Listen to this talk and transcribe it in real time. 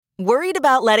Worried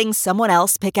about letting someone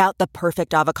else pick out the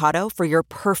perfect avocado for your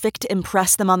perfect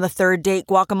impress them on the third date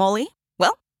guacamole?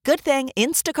 Well, good thing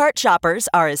Instacart shoppers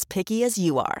are as picky as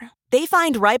you are. They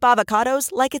find ripe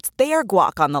avocados like it's their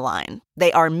guac on the line.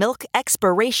 They are milk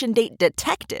expiration date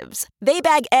detectives. They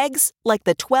bag eggs like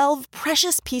the 12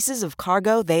 precious pieces of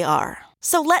cargo they are.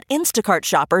 So let Instacart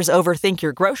shoppers overthink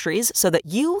your groceries so that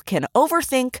you can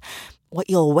overthink what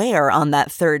you'll wear on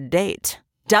that third date.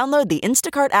 Download the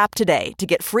Instacart app today to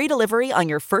get free delivery on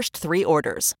your first 3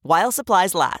 orders, while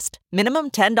supplies last.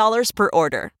 Minimum $10 per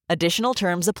order. Additional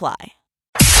terms apply.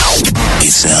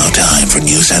 It's now time for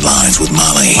news headlines with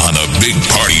Molly on the Big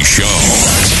Party Show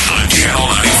on Channel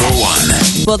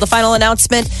 94.1. Well, the final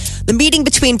announcement, the meeting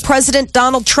between President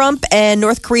Donald Trump and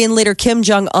North Korean leader Kim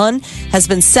Jong-un has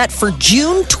been set for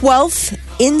June 12th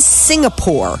in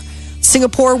Singapore.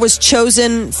 Singapore was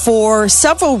chosen for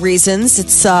several reasons.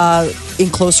 It's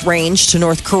in close range to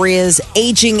North Korea's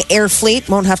aging air fleet,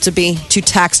 won't have to be too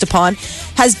taxed upon,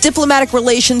 has diplomatic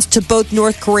relations to both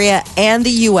North Korea and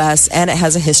the U.S., and it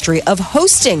has a history of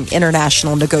hosting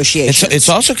international negotiations. It's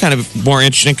also kind of more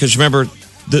interesting because remember,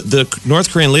 the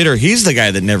North Korean leader, he's the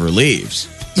guy that never leaves.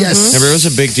 Yes. Remember, it was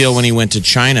a big deal when he went to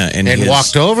China and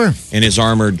walked over in his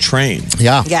armored train.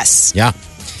 Yeah. Yes. Yeah.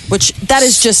 Which that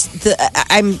is just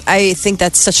I think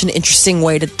that's such an interesting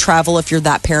way to travel if you're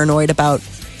that paranoid about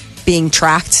being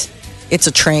tracked. It's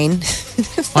a train.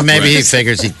 Or maybe he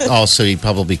figures he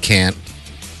probably can't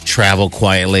travel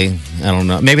quietly. I don't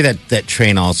know. Maybe that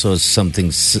train also is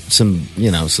something, some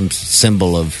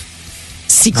symbol of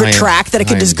secret track that it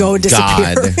can just go and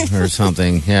disappear God or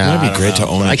something. Yeah, that'd be great to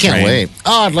own a train. I can't wait.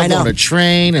 Oh, I'd love to own a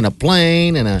train and a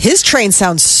plane and a. His train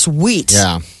sounds sweet.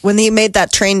 Yeah. When he made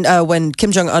that train, when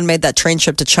Kim Jong-un made that train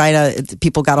trip to China,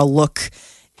 people got a look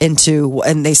into,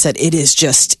 and they said it is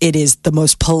the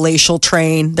most palatial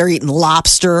train. They're eating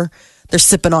lobster. They're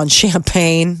sipping on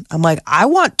champagne. I'm like, I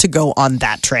want to go on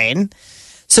that train.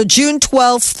 So June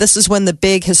 12th, this is when the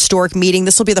big historic meeting.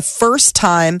 This will be the first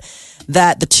time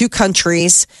that the two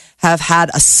countries have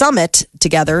had a summit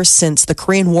together since the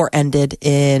Korean War ended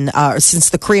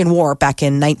since the Korean War back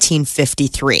in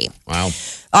 1953. Wow.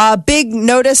 Big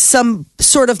notice, some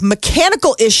sort of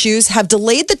mechanical issues have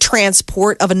delayed the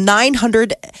transport of a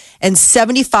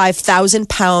 975,000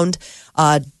 pound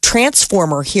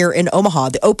transformer here in Omaha,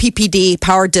 the OPPD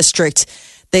Power District.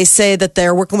 They say that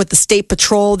they're working with the State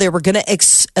Patrol. They were going to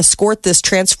escort this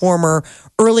transformer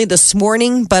early this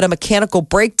morning, but a mechanical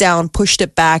breakdown pushed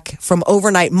it back from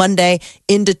overnight Monday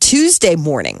into Tuesday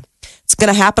morning. It's going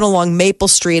to happen along Maple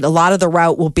Street. A lot of the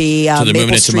route will be so they're Maple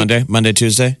moving it Street. to Monday,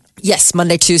 Tuesday? Yes,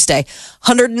 Monday, Tuesday.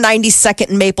 192nd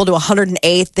and Maple to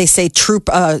 108th. They say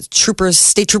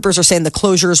state troopers are saying the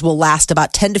closures will last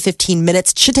about 10 to 15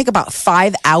 minutes. It should take about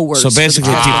 5 hours. So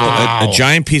basically, a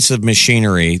giant piece of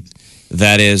machinery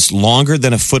that is longer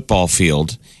than a football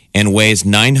field and weighs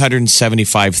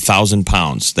 975,000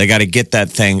 pounds. They got to get that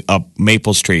thing up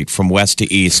Maple Street from west to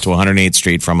east to 108th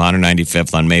Street from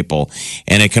 195th on Maple,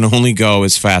 and it can only go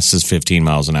as fast as 15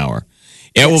 miles an hour.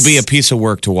 It will be a piece of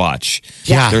work to watch.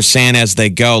 Yeah. They're saying as they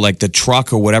go, like the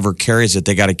truck or whatever carries it,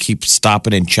 they got to keep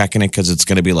stopping and checking it because it's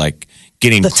going to be like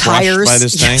getting crushed tires, by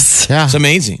this thing. yes. Yeah. It's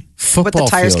amazing. What the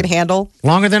tires field. can handle.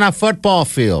 Longer than a football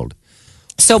field.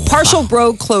 So partial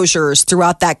road closures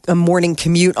throughout that morning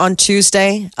commute on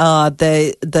Tuesday.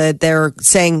 They're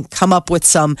saying come up with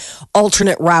some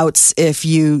alternate routes if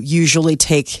you usually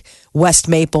take West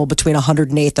Maple between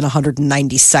 108th and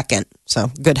 192nd.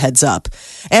 So good heads up.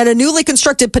 And a newly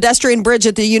constructed pedestrian bridge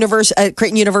at at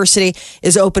Creighton University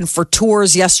is open for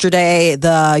tours yesterday.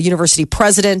 The university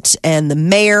president and the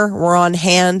mayor were on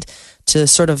hand to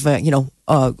sort of,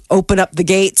 open up the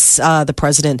gates. The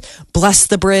president blessed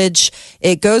the bridge.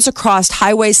 It goes across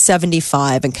Highway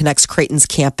 75 and connects Creighton's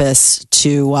campus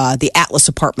to the Atlas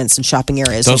apartments and shopping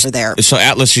areas over there. So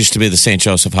Atlas used to be the St.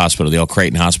 Joseph Hospital, the old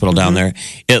Creighton Hospital down there.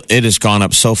 It has gone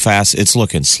up so fast. It's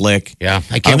looking slick. Yeah,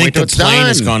 I can't wait till it's the plane done.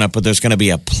 has gone up, but there's going to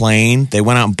be a plane. They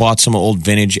went out and bought some old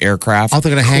vintage aircraft. Oh,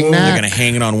 they're going to hang that? They're going to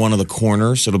hang it on one of the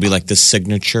corners. It'll be like the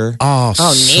signature. Oh,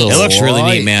 neat. It looks really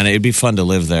neat, man. It'd be fun to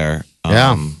live there.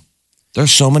 Yeah.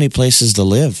 There's so many places to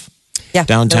live. Yeah,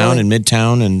 Downtown really. and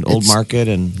Midtown and Old Market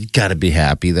and You got to be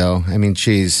happy, though. I mean,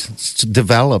 it's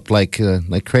developed like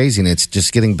crazy, and it's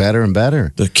just getting better and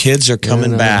better. the kids are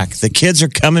coming back. The kids are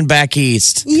coming back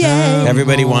east. Yay.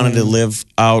 Everybody wanted to live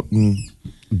out in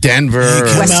Denver.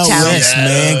 Come West out Town. west,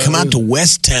 man. Come out to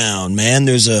West Town, man.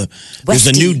 There's a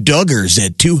new Duggars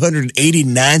at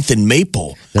 289th and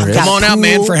Maple. Come on out,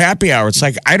 man, for happy hour. It's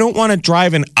like I don't want to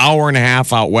drive an hour and a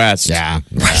half out west Yeah.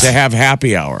 to have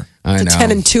happy hour. I to know.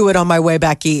 10 and 2 it on my way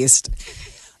back east.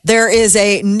 There is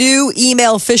a new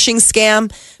email phishing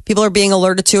scam people are being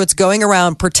alerted to. It's going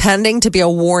around pretending to be a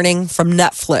warning from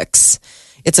Netflix.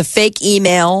 It's a fake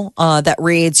email that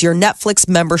reads, your Netflix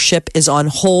membership is on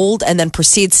hold, and then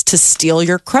proceeds to steal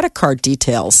your credit card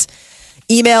details.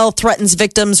 Email threatens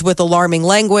victims with alarming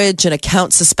language and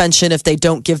account suspension if they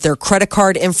don't give their credit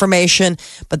card information.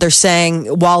 But they're saying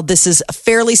while this is a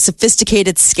fairly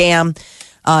sophisticated scam,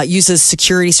 uses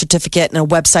security certificate and a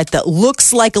website that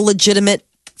looks like a legitimate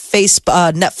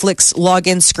Netflix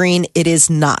login screen, it is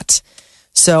not.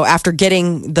 So after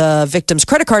getting the victim's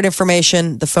credit card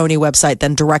information, the phony website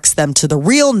then directs them to the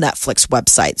real Netflix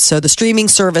website. So the streaming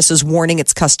service is warning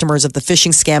its customers of the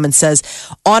phishing scam and says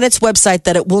on its website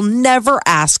that it will never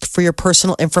ask for your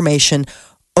personal information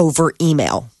over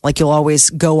email. Like you'll always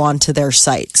go onto their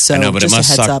site. So I know, but just it must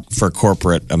a heads suck up. for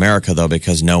corporate America, though,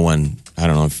 because no one, I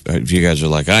don't know if you guys are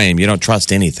like I am, you don't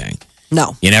trust anything.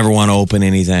 No. You never want to open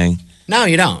anything. No,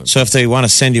 you don't. So if they want to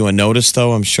send you a notice,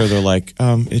 though, I'm sure they're like,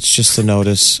 it's just a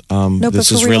notice.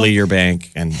 This is really your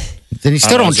bank. And then you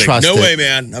still don't trust it. No way,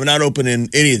 man. I'm not opening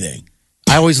anything.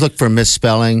 I always look for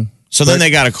misspelling. So then they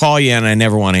got to call you, and I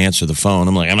never want to answer the phone.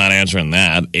 I'm like, I'm not answering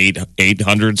that.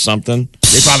 800 something.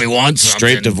 They probably want something.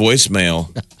 Straight to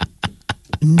voicemail.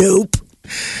 Nope.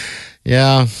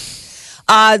 Yeah.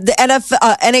 The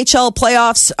NHL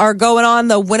playoffs are going on.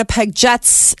 The Winnipeg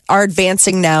Jets are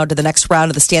advancing now to the next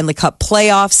round of the Stanley Cup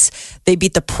playoffs. They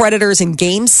beat the Predators in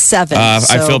Game 7. I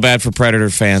feel bad for Predator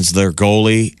fans. Their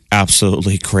goalie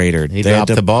absolutely cratered. He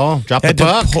dropped the ball, dropped the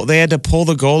puck. They had to pull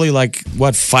the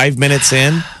goalie 5 minutes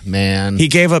in? Man. He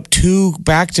gave up 2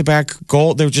 back-to-back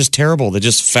goals. They were just terrible. They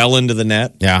just fell into the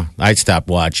net. Yeah, I stopped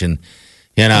watching.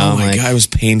 You know, oh my God, it was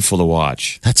painful to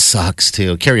watch. That sucks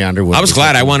too. Carrie Underwood. I was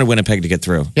glad. I wanted Winnipeg to get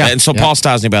through. Yeah, and so Paul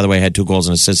Stastny, by the way, had 2 goals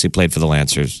and assists. He played for the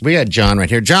Lancers. We got John right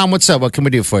here. John, what's up? What can we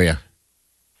do for you?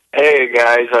 Hey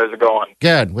guys, how's it going?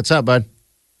 Good. What's up, bud?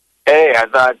 Hey, I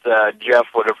thought Jeff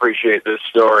would appreciate this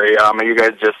story. You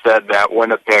guys just said that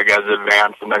Winnipeg has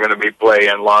advanced and they're going to be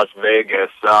playing Las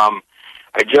Vegas.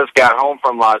 I just got home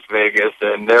from Las Vegas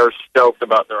and they're stoked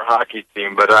about their hockey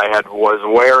team, but I was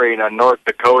wearing a North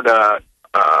Dakota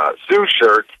Sioux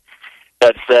shirt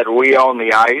that said "We own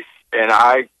the ice," and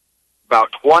about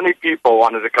 20 people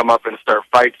wanted to come up and start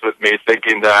fights with me,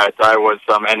 thinking that I was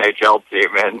some NHL team,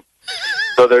 and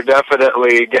so they're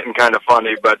definitely getting kind of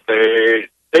funny. But they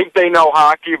think they know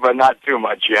hockey, but not too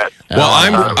much yet. Well,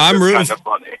 I'm rooting.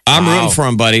 I'm rooting for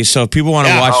them, buddy. So if people want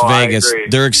to watch Vegas,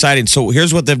 they're excited. So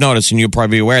here's what they've noticed, and you'll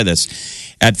probably be aware of this.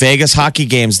 At Vegas hockey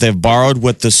games, they've borrowed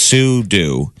what the Sioux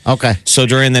do. Okay. So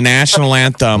during the national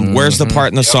anthem, where's the part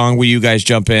in the song where you guys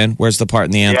jump in? Where's the part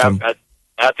in the anthem? Yeah,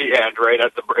 at the end, right?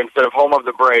 Instead of Home of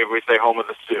the Brave, we say Home of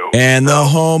the Sioux. And the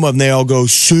home of, and they all go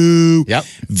Sioux. Yep.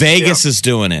 Vegas is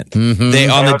doing it. Mm-hmm. They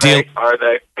on the deal. Are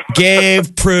they?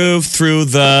 Gave proof through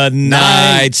the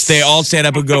nights. They all stand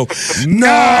up and go,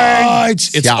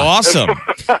 nights. It's awesome.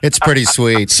 It's pretty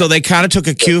sweet. So they kind of took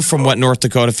a cue from what North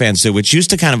Dakota fans do, which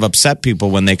used to kind of upset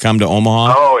people when they come to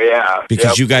Omaha. Oh, yeah.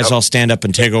 Because you guys all stand up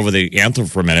and take over the anthem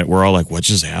for a minute. We're all like, what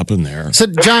just happened there? So,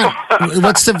 John,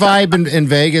 what's the vibe in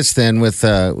Vegas then with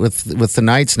the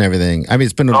Knights and everything? I mean,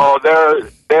 it's been...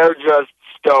 They're just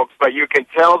stoked, but you can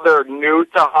tell they're new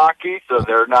to hockey, so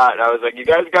they're not. I was like, you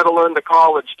guys got to learn the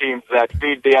college teams that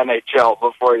feed the NHL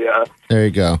before you there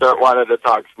you go. Start wanting to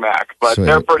talk smack. But Sweet.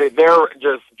 they're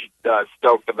just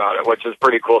stoked about it, which is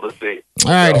pretty cool to see.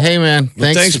 All right, hey man,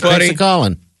 thanks buddy. Thanks for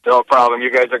calling. No problem.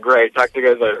 You guys are great. Talk to you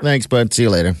guys later. Thanks, bud. See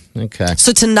you later. Okay.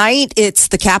 So tonight, it's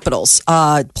the Capitals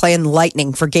playing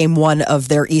Lightning for Game 1 of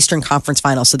their Eastern Conference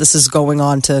Final. So this is going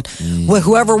on to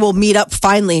whoever will meet up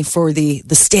finally for the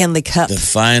Stanley Cup. The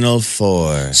Final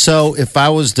Four. So if I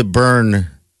was to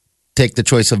take the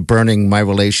choice of burning my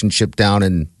relationship down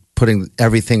and putting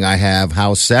everything I have,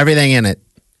 house, everything in it,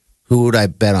 who would I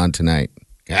bet on tonight?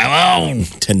 Come on.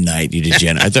 Tonight, you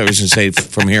degenerate. I thought I was going to say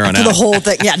from here on out. The whole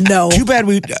thing. Yeah, no. Too bad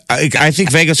I think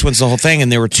Vegas wins the whole thing,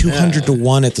 and they were 200 to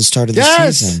 1 at the start of the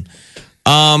season.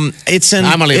 It's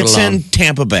in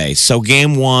Tampa Bay. So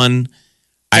game 1,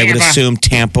 I would assume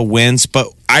Tampa wins, but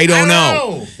I don't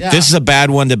know. Yeah. This is a bad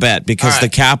one to bet because the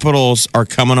Capitals are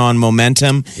coming on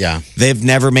momentum. Yeah. They've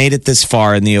never made it this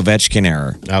far in the Ovechkin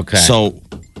era. Okay. So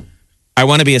I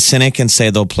want to be a cynic and say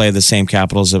they'll play the same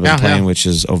Capitals they've been playing, which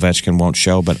is Ovechkin won't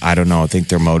show, but I don't know. I think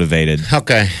they're motivated.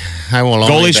 Okay. I will.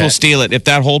 Goalies will steal it. If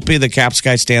that Holtby, the Caps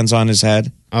guy, stands on his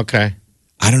head. Okay.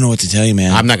 I don't know what to tell you,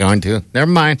 man. I'm not going to.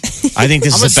 Never mind. I think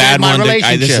this is a bad one.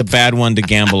 This is a bad one to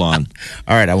gamble on.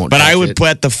 All right, I won't. But I would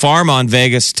put the farm on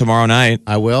Vegas tomorrow night.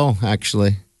 I will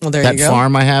actually. Well, there that you go.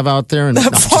 farm I have out there. And, no,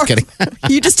 I'm just kidding.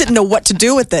 You just didn't know what to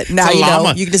do with it. Now It's a you know.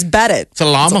 llama. You can just bet it. It's a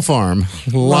llama farm.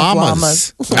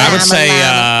 Llamas. I would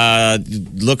say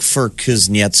look for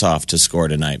Kuznetsov to score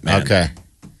tonight, man. Okay.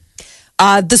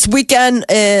 This weekend,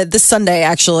 this Sunday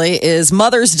actually, is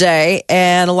Mother's Day,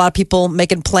 and a lot of people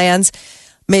making plans.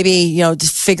 Maybe,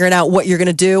 just figuring out what you're going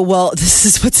to do. Well, this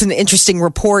is what's an interesting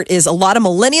report is a lot of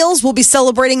millennials will be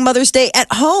celebrating Mother's Day at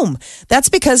home. That's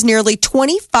because nearly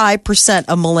 25%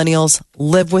 of millennials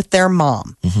live with their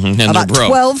mom. And About they're broke.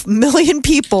 12 million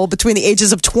people between the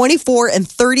ages of 24 and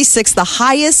 36, the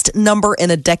highest number in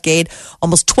a decade.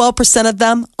 Almost 12% of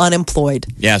them unemployed.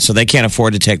 Yeah, so they can't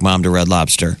afford to take mom to Red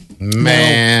Lobster.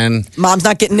 Man. Mom's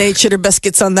not getting any cheddar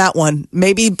biscuits on that one.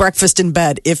 Maybe breakfast in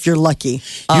bed if you're lucky. You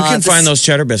can find those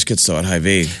cheddar biscuits, though, at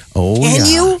Hy-Vee. Oh, Can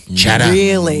you? Cheddar.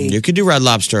 Really? You could do Red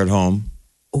Lobster at home.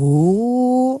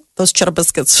 Ooh, those cheddar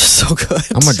biscuits are so good.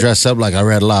 I'm going to dress up like a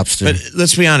Red Lobster. But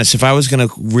let's be honest. If I was going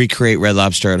to recreate Red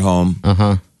Lobster at home,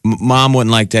 Mom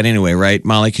wouldn't like that anyway, right,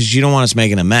 Molly? Because you don't want us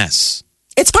making a mess.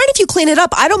 It's fine if you clean it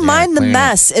up. I don't mind the clean it.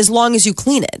 mess as long as you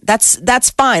clean it. That's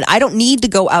fine. I don't need to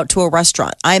go out to a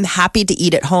restaurant. I'm happy to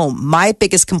eat at home. My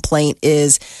biggest complaint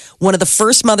is one of the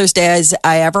first Mother's Days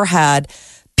I ever had.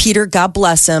 Peter, God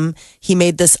bless him, he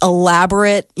made this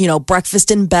elaborate,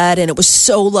 breakfast in bed, and it was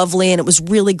so lovely and it was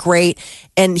really great.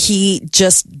 And he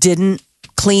just didn't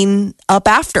clean up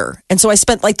after. And so I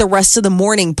spent like the rest of the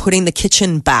morning putting the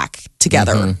kitchen back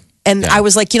together. And I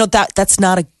was like, that's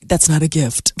not a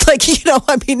gift. Like,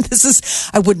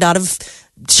 I would not have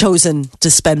chosen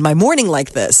to spend my morning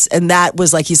like this. And that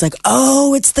was like, he's like,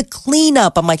 oh, it's the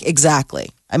cleanup. I'm like,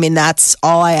 exactly. I mean, that's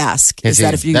all I ask is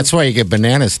that if you. That's why you get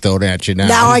bananas thrown at you now.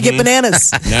 Now I get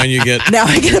bananas. Now you get. Now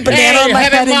I get a banana on my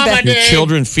head in bed. Your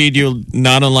children feed you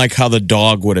not unlike how the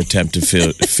dog would attempt to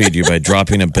feed you by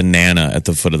dropping a banana at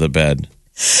the foot of the bed.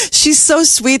 She's so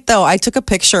sweet, though. I took a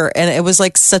picture, and it was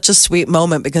like such a sweet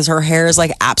moment because her hair is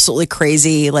like absolutely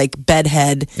crazy, like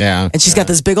bedhead. Yeah. And she's got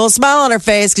this big old smile on her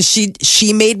face because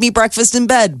she made me breakfast in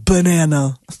bed.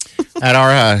 Banana. At our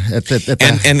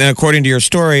And according to your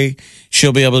story,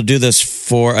 she'll be able to do this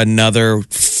for another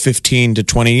 15 to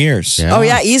 20 years. Yeah. Oh,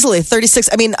 yeah, easily. 36.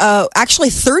 I mean, actually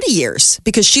 30 years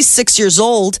because she's 6 years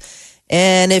old.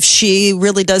 And if she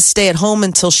really does stay at home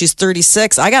until she's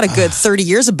 36, I got a good 30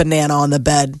 years of banana on the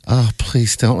bed. Oh,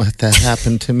 please don't let that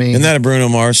happen to me. Isn't that a Bruno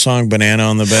Mars song, Banana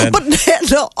on the Bed?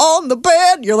 Banana on the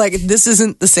bed. You're like, this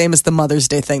isn't the same as the Mother's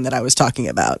Day thing that I was talking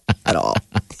about at all.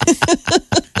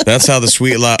 That's how the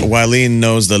sweet Wileen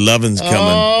knows the lovin's coming.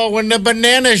 Oh, when the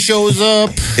banana shows up.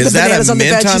 Is that banana's a on the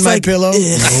mint bed, on she's my like, pillow? "Ugh."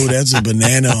 No, that's a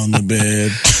banana on the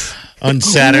bed. On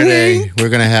Saturday, we're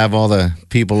going to have all the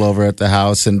people over at the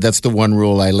house. And that's the one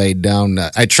rule I laid down.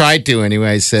 I tried to anyway.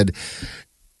 I said,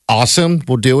 awesome,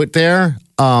 we'll do it there.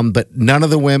 But none of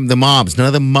the women, the moms, none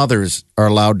of the mothers are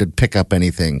allowed to pick up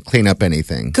anything, clean up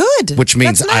anything. Good. Which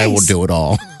means That's I nice. will do it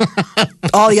all.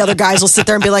 All the other guys will sit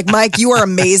there and be like, Mike, you are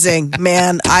amazing,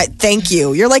 man. I thank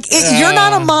you. You're like, you're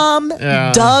not a mom,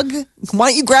 Doug. Why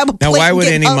don't you grab a plate? Now, why and would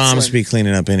get any us moms one? be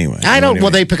cleaning up anyway? I don't. You know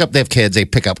Well, what they pick up. They have kids. They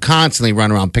pick up constantly,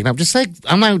 run around picking up. Just like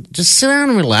I'm like, just sit down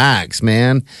and relax,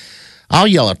 man. I'll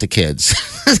yell at the kids,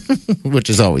 which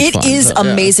is always It fun. is So,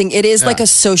 yeah. amazing. It is like a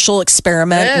social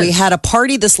experiment. It is. We had a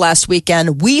party this last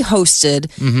weekend. We hosted.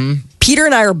 Peter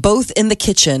and I are both in the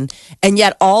kitchen, and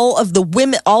yet all of the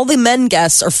women, all the men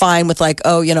guests are fine with like,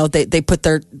 oh, they put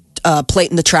their plate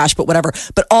in the trash, but whatever.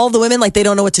 But all the women, like, they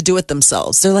don't know what to do with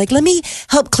themselves. They're like, let me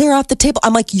help clear off the table.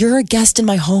 I'm like, you're a guest in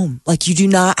my home. Like, you do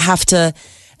not have to.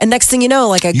 And next thing you know,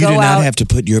 like I You go do not out. have to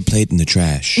put your plate in the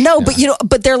trash. No, but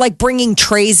but they're like bringing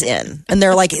trays in, and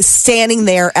they're like standing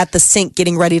there at the sink,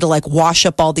 getting ready to like wash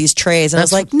up all these trays. And I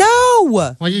was like, no,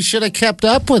 Well, you should have kept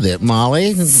up with it,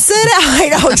 Molly. sit down. I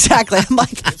know exactly. I'm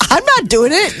like, I'm not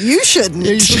doing it. You shouldn't.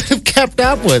 You should have kept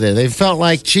up with it. They felt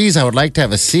like, geez, I would like to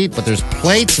have a seat, but there's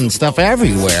plates and stuff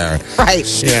everywhere. Right.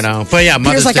 But yeah,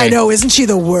 Mother's Peter's like, Day. I know, isn't she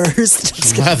the worst?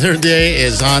 Just kidding. Mother's Day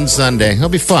is on Sunday. It'll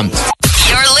be fun.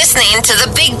 You're listening to the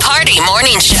Big Party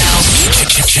Morning Show.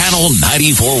 Channel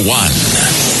 94.1.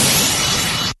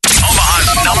 Omaha's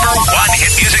 #1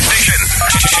 hit music station.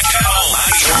 Channel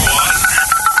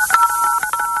 94.1.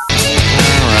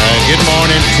 All right. Good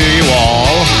morning to you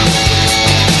all.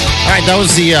 All right, that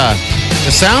was the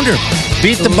sounder.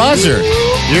 Beat the buzzer.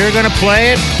 You're gonna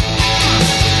play it,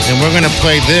 and we're gonna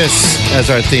play this as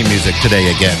our theme music today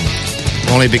again.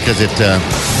 Only because it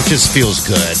just feels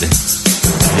good.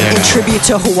 In tribute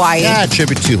to Hawaii. Yeah,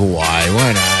 tribute to Hawaii.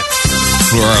 Why not?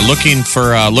 Who are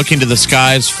looking to the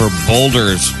skies for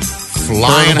boulders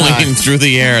flying hurtling through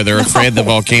the air. They're afraid the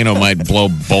volcano might blow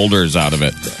boulders out of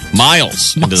it,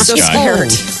 miles into the So sky.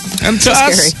 scared. And to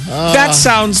us, that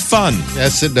sounds fun.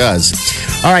 Yes, it does.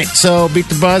 All right, so Beat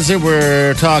the Buzzer.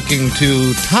 We're talking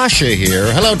to Tasha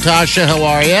here. Hello, Tasha. How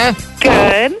are you?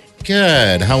 Good.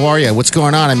 Good. How are you? What's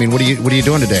going on? I mean, what are you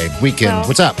doing today? Weekend. Well,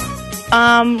 What's up?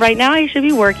 Right now I should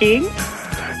be working,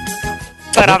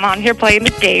 but I'm on here playing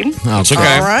this game. It's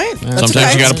okay. All right. Sometimes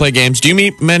okay. you got to play games. Do you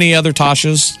meet many other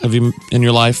Tashas? Have you in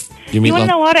your life? Do you meet You want to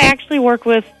know what? I actually work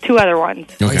with 2 other ones.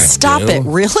 Okay. Stop it.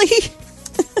 Really?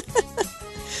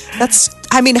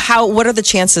 What are the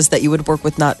chances that you would work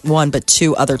with not one, but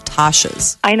 2 other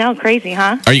Tashas? I know, crazy,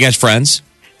 huh? Are you guys friends?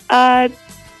 I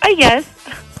guess.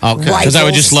 Okay. Right. Because I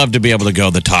would just love to be able to go.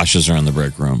 The Tashas are in the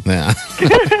break room. Yeah.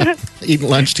 Eat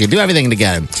lunch together. Do everything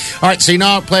together. All right, so you know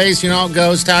how it plays, you know how it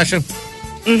goes, Tasha?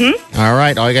 Mm-hmm. All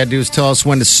right, all you got to do is tell us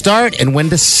when to start and when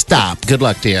to stop. Good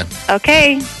luck to you.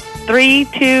 Okay. 3,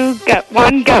 2,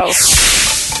 1, go.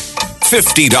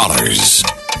 $50.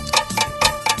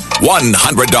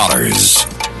 $100.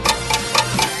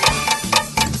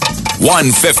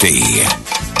 $150.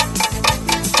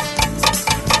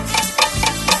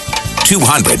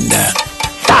 $200.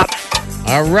 Stop.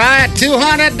 All right,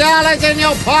 $200 in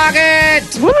your pocket.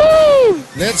 Woo!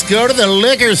 Let's go to the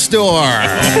liquor store.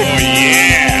 Oh,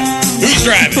 yeah. Who's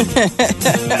driving?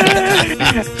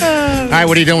 All right,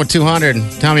 what are you doing with 200?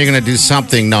 Tell me you're going to do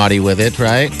something naughty with it,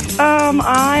 right?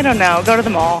 I don't know. Go to the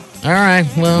mall. All right,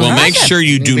 Well, make sure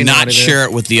you do Maybe not naughty share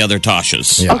it with the other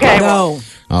Tashas. Yeah. Okay. No.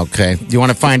 Okay. Do you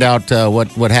want to find out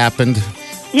what happened?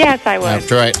 Yes, I would.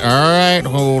 After all right,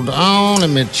 hold on. Let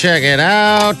me check it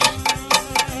out.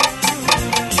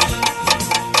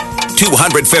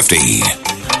 $250.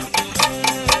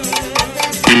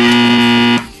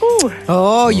 Ooh,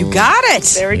 Oh, you got it.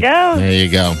 there we go. There you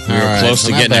go. You were close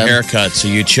to getting a haircut, so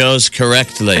you chose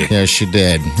correctly. Yes, you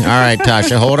did. All right,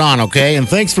 Tasha, hold on, okay? And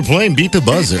thanks for playing Beat the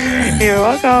Buzzer. You're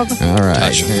welcome. All right.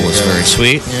 Tasha was very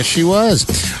sweet. Yes, she was.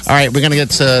 All right, we're going to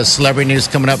get celebrity news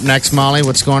coming up next. Molly,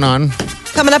 what's going on?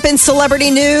 Coming up in celebrity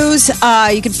news,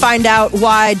 you can find out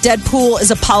why Deadpool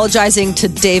is apologizing to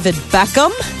David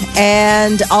Beckham.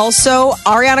 And also,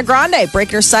 Ariana Grande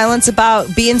breaking her silence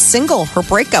about being single, her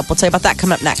breakup. We'll tell you about that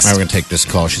coming up next. All right, we're going to take this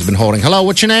call. She's been holding. Hello,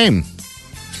 what's your name?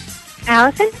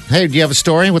 Allison? Hey, do you have a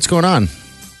story? What's going on?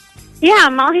 Yeah,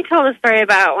 Molly told a story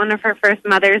about one of her first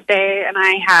Mother's Day, and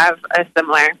I have a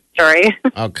similar story.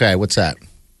 Okay, what's that?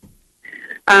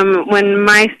 When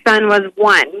my son was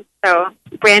 1, so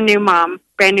brand new Mom's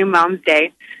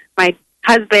Day, my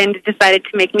husband decided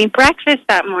to make me breakfast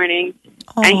that morning,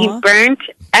 and he burnt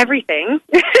everything,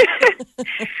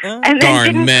 and then Darn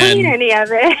didn't men. clean any of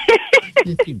it.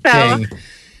 So Dang.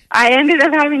 I ended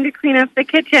up having to clean up the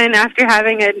kitchen after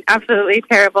having an absolutely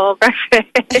terrible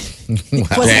breakfast. Wasn't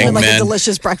Dang, even like man. a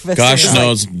delicious breakfast. Gosh It was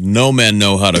knows no men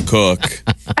know how to cook.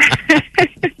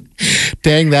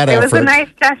 Dang that It effort. was a nice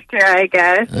gesture, I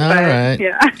guess. All right.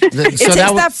 Yeah. It takes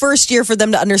that first year for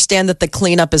them to understand that the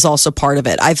cleanup is also part of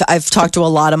it. I've talked to a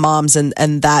lot of moms,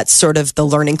 and that's sort of the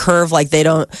learning curve. Like they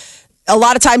don't. A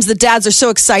lot of times the dads are so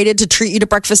excited to treat you to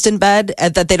breakfast in bed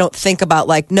that they don't think about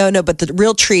like, no, but the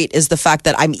real treat is the fact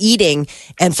that I'm eating,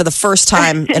 and for the first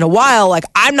time in a while, like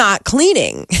I'm not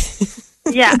cleaning.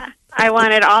 Yeah. I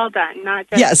want it all done, not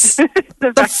just Yes, the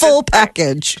the breakfast full part.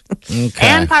 package. Okay.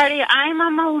 And party, I'm a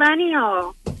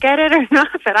millennial. Get it or not,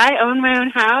 but I own my own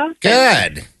house,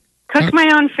 Good. cook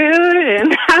my own food,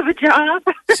 and have a job.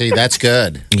 See, that's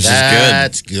good. This is good.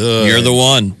 That's good. You're the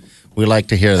one. We like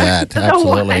to hear that.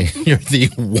 Absolutely. You're the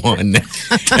one.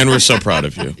 And we're so proud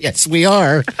of you. Yes, we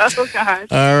are. Oh, gosh.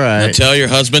 All right. Now tell your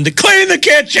husband to clean the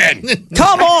kitchen.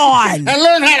 Come on. And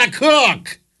learn how to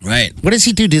cook. Right. What does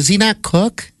he do? Does he not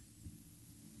cook?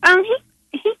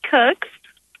 He cooks.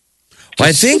 Well,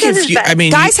 I think if you, I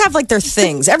mean, Guys have like their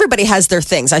things. Everybody has their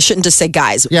things. I shouldn't just say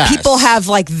guys. Yes. People have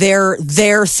like their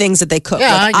things that they cook.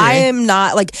 Yeah, like, I agree. am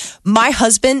not like my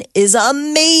husband is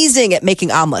amazing at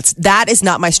making omelets. That is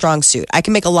not my strong suit. I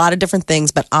can make a lot of different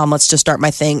things, but omelets just aren't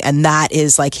my thing, and that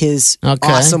is like his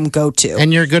awesome go-to.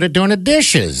 And you're good at doing the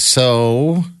dishes,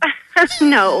 so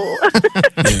No.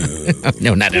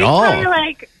 no, not at He's all. probably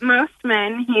like most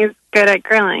men, he's good at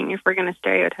grilling, if we're going to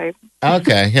stereotype.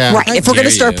 Okay, yeah. Right. If we're going to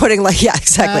dare start you. putting like, yeah,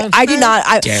 exactly. I do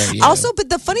not. dare you. Also, but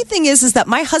the funny thing is that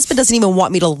my husband doesn't even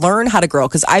want me to learn how to grill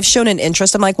because I've shown an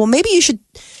interest. I'm like, well, maybe you should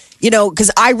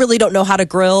because I really don't know how to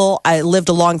grill. I lived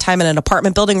a long time in an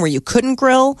apartment building where you couldn't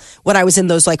grill when I was in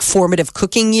those like formative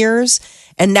cooking years.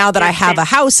 And now that I have a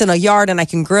house and a yard and I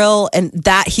can grill, and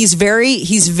that he's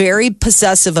very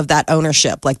possessive of that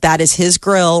ownership. Like that is his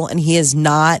grill, and he is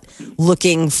not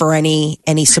looking for any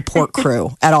support crew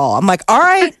at all. I'm like, all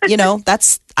right,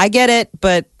 I get it,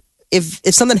 but if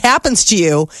something happens to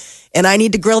you and I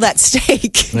need to grill that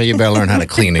steak. Well, you better learn how to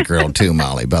clean a grill too,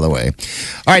 Molly, by the way.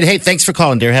 All right. Hey, thanks for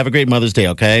calling, dear. Have a great Mother's Day,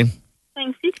 okay?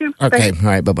 Thanks, you too. Okay. All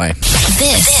right. Bye-bye.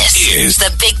 This is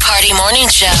the Big Party Morning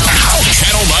Show.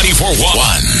 Channel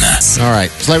 94.1. All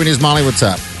right. Celebrity News, Molly, what's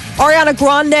up? Ariana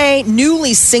Grande,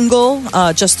 newly single,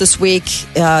 just this week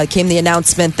came the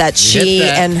announcement that she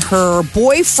and her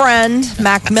boyfriend,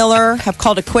 Mac Miller, have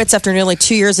called it quits after nearly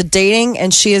 2 years of dating.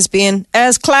 And she is being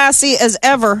as classy as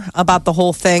ever about the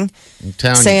whole thing,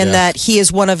 saying that he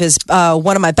is one of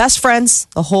my best friends,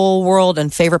 the whole world,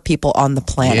 and favorite people on the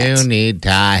planet. You need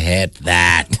to hit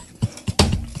that,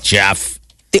 Jeff.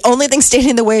 The only thing standing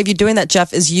in the way of you doing that,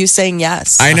 Jeff, is you saying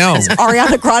yes. I know.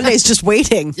 Ariana Grande is just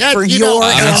waiting for your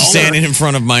answer. I'm standing in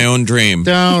front of my own dream.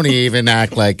 Don't even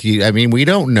act like you. I mean, we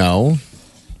don't know.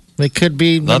 It could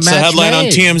be. That's the headline on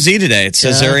TMZ today. It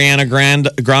says Ariana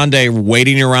Grande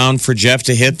waiting around for Jeff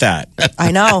to hit that.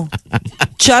 I know.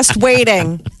 Just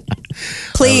waiting.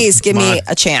 Please give me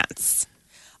a chance.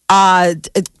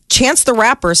 Chance the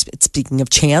Rapper, speaking of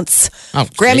Chance,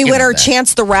 Grammy winner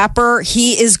Chance the Rapper,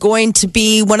 he is going to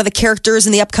be one of the characters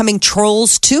in the upcoming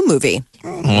Trolls 2 movie.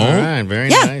 All right, very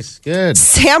nice. Good.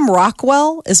 Sam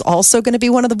Rockwell is also going to be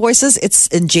one of the voices. It's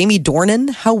in Jamie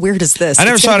Dornan. How weird is this? I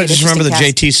never saw it. I just remember the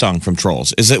JT song from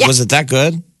Trolls. Was it that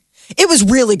good? It was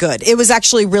really good. It was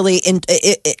actually really.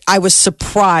 I was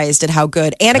surprised at how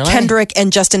good. Anna Kendrick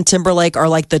and Justin Timberlake are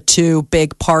like the two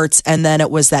big parts, and then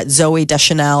it was that Zooey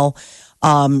Deschanel.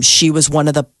 She was one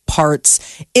of the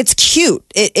parts. It's cute.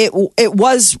 It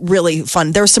was really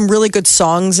fun. There were some really good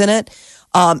songs in it.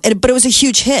 But it was a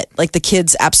huge hit. Like the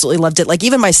kids absolutely loved it. Like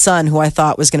even my son, who I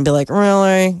thought was going to be like,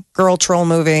 really? Girl troll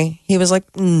movie? He was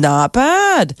like, not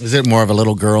bad. Is it more of a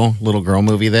little girl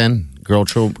movie then? Girl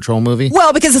troll movie?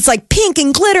 Well, because it's like pink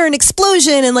and glitter and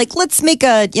explosion and like, let's make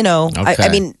a, Okay. I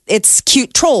mean, it's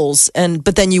cute trolls.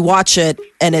 But then you watch it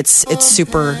and it's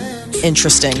super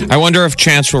interesting. I wonder if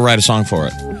Chance will write a song for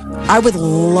it. I would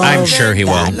love I'm sure he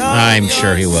will. I'm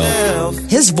sure he will.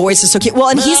 His voice is so cute. Well,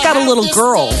 and he's got a little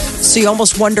girl. So you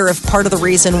almost wonder if part of the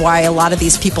reason why a lot of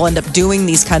these people end up doing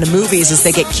these kind of movies is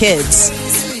they get kids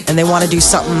and they want to do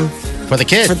something for the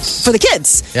kids. For the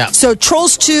kids. Yeah. So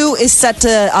Trolls 2 is set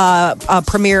to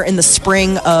premiere in the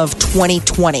spring of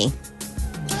 2020.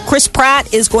 Chris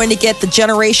Pratt is going to get the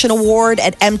Generation Award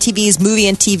at MTV's Movie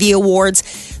and TV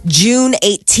Awards June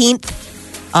 18th.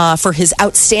 For his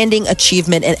outstanding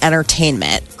achievement in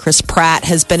entertainment. Chris Pratt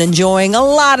has been enjoying a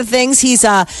lot of things. He's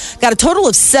got a total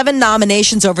of 7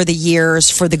 nominations over the years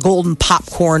for the Golden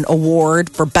Popcorn Award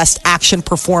for Best Action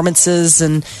Performances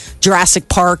in Jurassic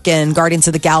Park and Guardians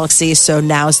of the Galaxy. So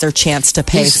now's their chance to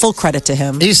pay full credit to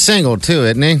him. He's single too,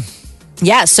 isn't he?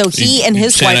 Yeah, so he and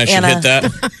his wife, Anna. Hit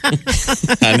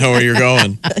that? I know where you're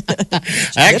going.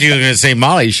 Actually, I was going to say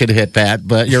Molly should hit that,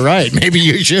 but you're right. Maybe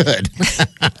you should.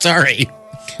 Sorry.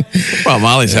 Well,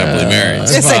 Molly's happily married.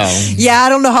 I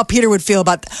don't know how Peter would feel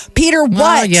about that. Peter, what?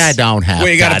 Well, yeah, I don't have. Well,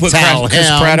 you got to put Chris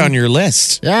Pratt on your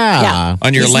list. Yeah.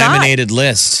 On your laminated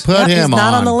list. Put him he's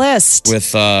not on the list. With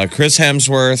Chris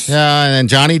Hemsworth. Yeah, and then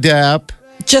Johnny Depp.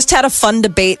 Just had a fun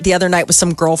debate the other night with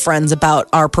some girlfriends about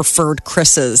our preferred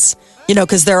Chris's.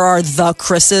 Because there are the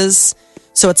Chris's.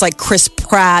 So it's like Chris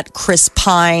Pratt, Chris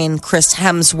Pine, Chris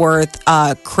Hemsworth,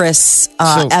 Chris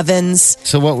Evans.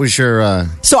 So what was your...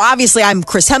 So obviously I'm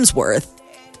Chris Hemsworth.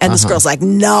 And this girl's like,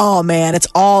 no, man, it's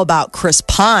all about Chris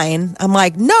Pine. I'm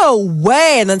like, no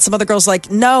way. And then some other girl's like,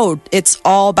 no, it's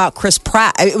all about Chris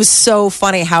Pratt. It was so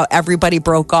funny how everybody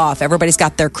broke off. Everybody's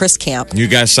got their Chris camp. You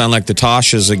guys sound like the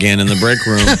Toshas again in the break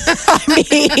room. I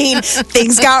mean,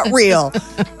 things got real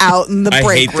out in the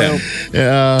break room.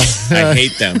 Yeah. I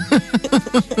hate them.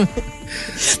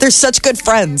 They're such good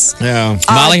friends. Yeah.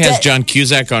 Molly has John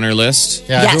Cusack on her list.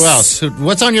 Yeah. Yes. Who else?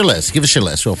 What's on your list? Give us your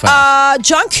list real fast.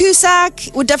 John Cusack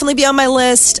would definitely be on my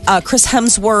list. Chris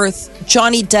Hemsworth,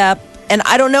 Johnny Depp, and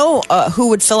I don't know who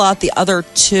would fill out the other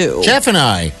two. Jeff and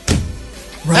I.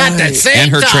 Right. At the same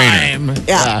and her time. trainer.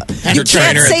 Yeah. You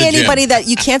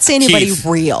can't say anybody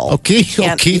real.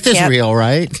 Keith is real,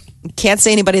 right? Can't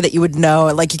say anybody that you would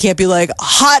know. Like, you can't be like,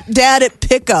 hot dad at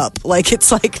pickup. Like,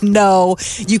 it's like, no,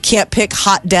 you can't pick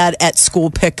hot dad at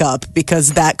school pickup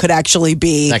because that could actually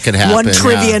be one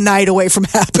trivia night away from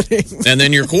happening. And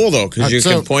then you're cool, though, because you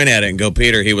can point at it and go,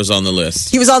 Peter, he was on the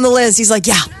list. He was on the list. He's like,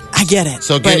 yeah, I get it.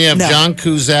 So can you have John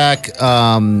Cusack,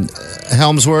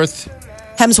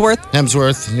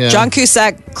 Hemsworth, yeah. John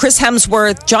Cusack, Chris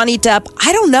Hemsworth, Johnny Depp.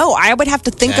 I don't know. I would have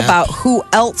to think about who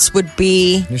else would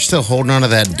be. You're still holding on to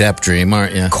that Depp dream,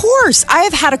 aren't you? Of course. I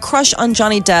have had a crush on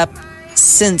Johnny Depp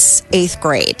since 8th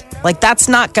grade. Like, that's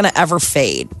not going to ever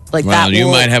fade. Like, well, you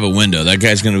might have a window. That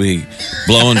guy's going to be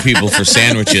blowing people for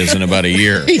sandwiches in about a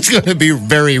year. He's going to be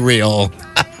very real.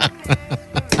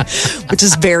 Which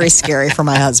is very scary for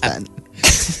my husband.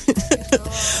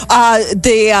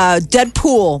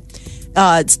 Deadpool.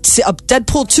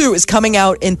 Deadpool 2 is coming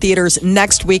out in theaters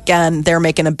next weekend. They're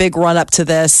making a big run up to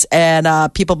this,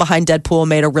 and people behind Deadpool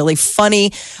made a really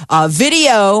funny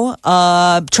video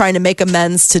trying to make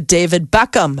amends to David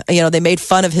Beckham. You know, they made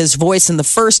fun of his voice in the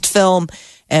first film,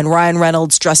 and Ryan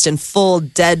Reynolds dressed in full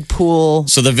Deadpool.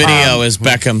 So the video is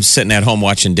Beckham sitting at home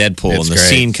watching Deadpool, and the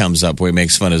scene comes up where he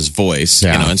makes fun of his voice, you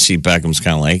know, and see Beckham's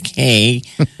kind of like, hey.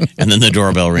 And then the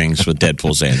doorbell rings with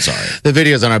Deadpool saying sorry. The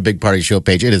video's on our Big Party Show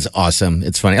page. It is awesome.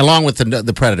 It's funny, along with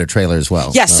the Predator trailer as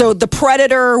well. Yeah, so The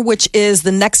Predator, which is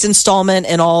the next installment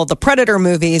in all the Predator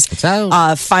movies,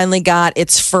 finally got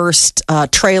its first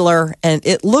trailer, and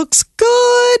it looks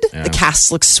good. Yeah. The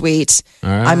cast looks sweet.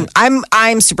 Right.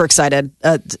 I'm super excited.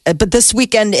 But this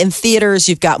weekend in theaters,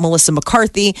 you've got Melissa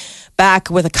McCarthy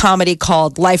back with a comedy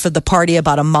called Life of the Party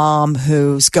about a mom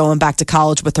who's going back to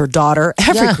college with her daughter.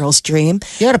 Every girl's dream.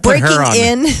 You got to put her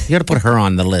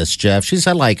on the list, Jeff.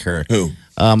 I like her. Who?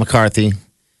 McCarthy.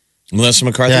 Melissa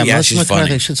McCarthy? Yeah, she's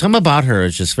funny. Something about her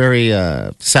is just very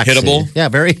sexy. Hittable? Yeah,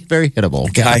 very, very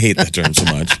hittable. God, I hate that term so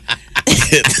much.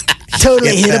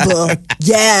 Totally hittable.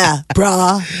 Yeah,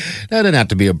 brah. That didn't have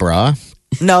to be a bra.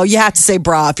 No, you have to say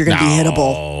bra if you're going to be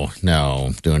hittable.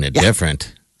 No, doing it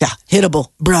different. Yeah, hittable,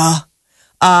 brah.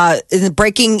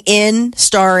 Breaking In,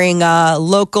 starring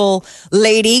local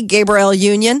lady, Gabrielle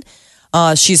Union.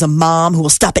 She's a mom who will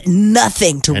stop at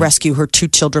nothing to rescue her 2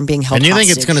 children being held hostage. And you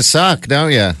think it's going to suck,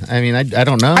 don't you? I mean, I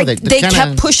don't know. They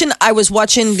kept pushing. I was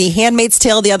watching The Handmaid's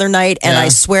Tale the other night, and I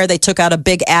swear they took out a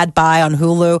big ad buy on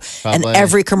Hulu, and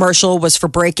every commercial was for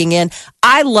Breaking In.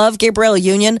 I love Gabrielle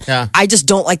Union. Yeah. I just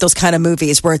don't like those kind of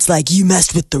movies where it's like, you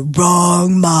messed with the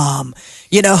wrong mom.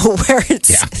 You know, where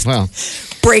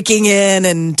it's breaking in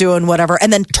and doing whatever.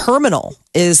 And then Terminal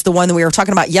is the one that we were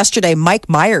talking about yesterday. Mike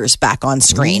Myers back on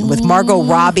screen with Margot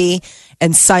Robbie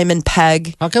and Simon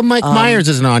Pegg. How come Mike Myers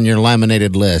isn't on your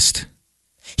laminated list?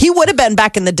 He would have been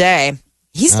back in the day.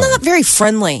 He's not very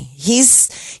friendly. He's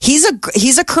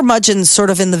a curmudgeon, sort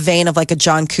of in the vein of like a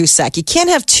John Cusack. You can't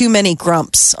have too many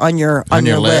grumps on your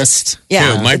list.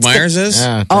 Yeah, who, Mike Myers is.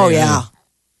 Yeah,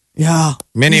 yeah.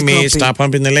 Mini-me, stop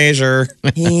pumping the laser.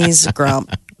 He's a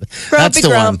grump. That's the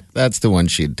one. That's the one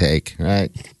she'd take, right?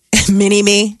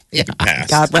 Mini-me. Yeah.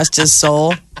 God rest his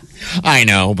soul. I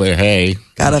know, but hey.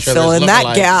 Got to fill in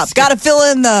that gap. Got to fill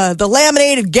in the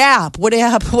laminated gap. What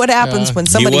happens when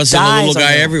somebody dies? He wasn't a little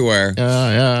guy everywhere.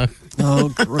 Yeah. Oh,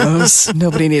 gross.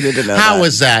 Nobody needed to know How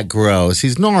is that gross?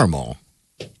 He's normal.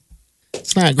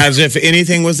 It's not gross. As if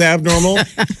anything was abnormal.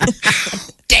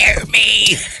 Dare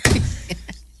me.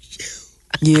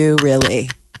 You really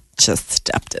just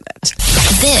stepped in it.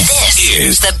 This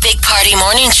is the Big Party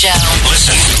Morning Show.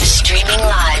 Listen. Streaming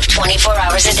live 24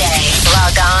 hours a day.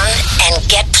 Log on and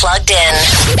get plugged in.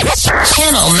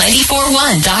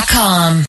 Channel941.com.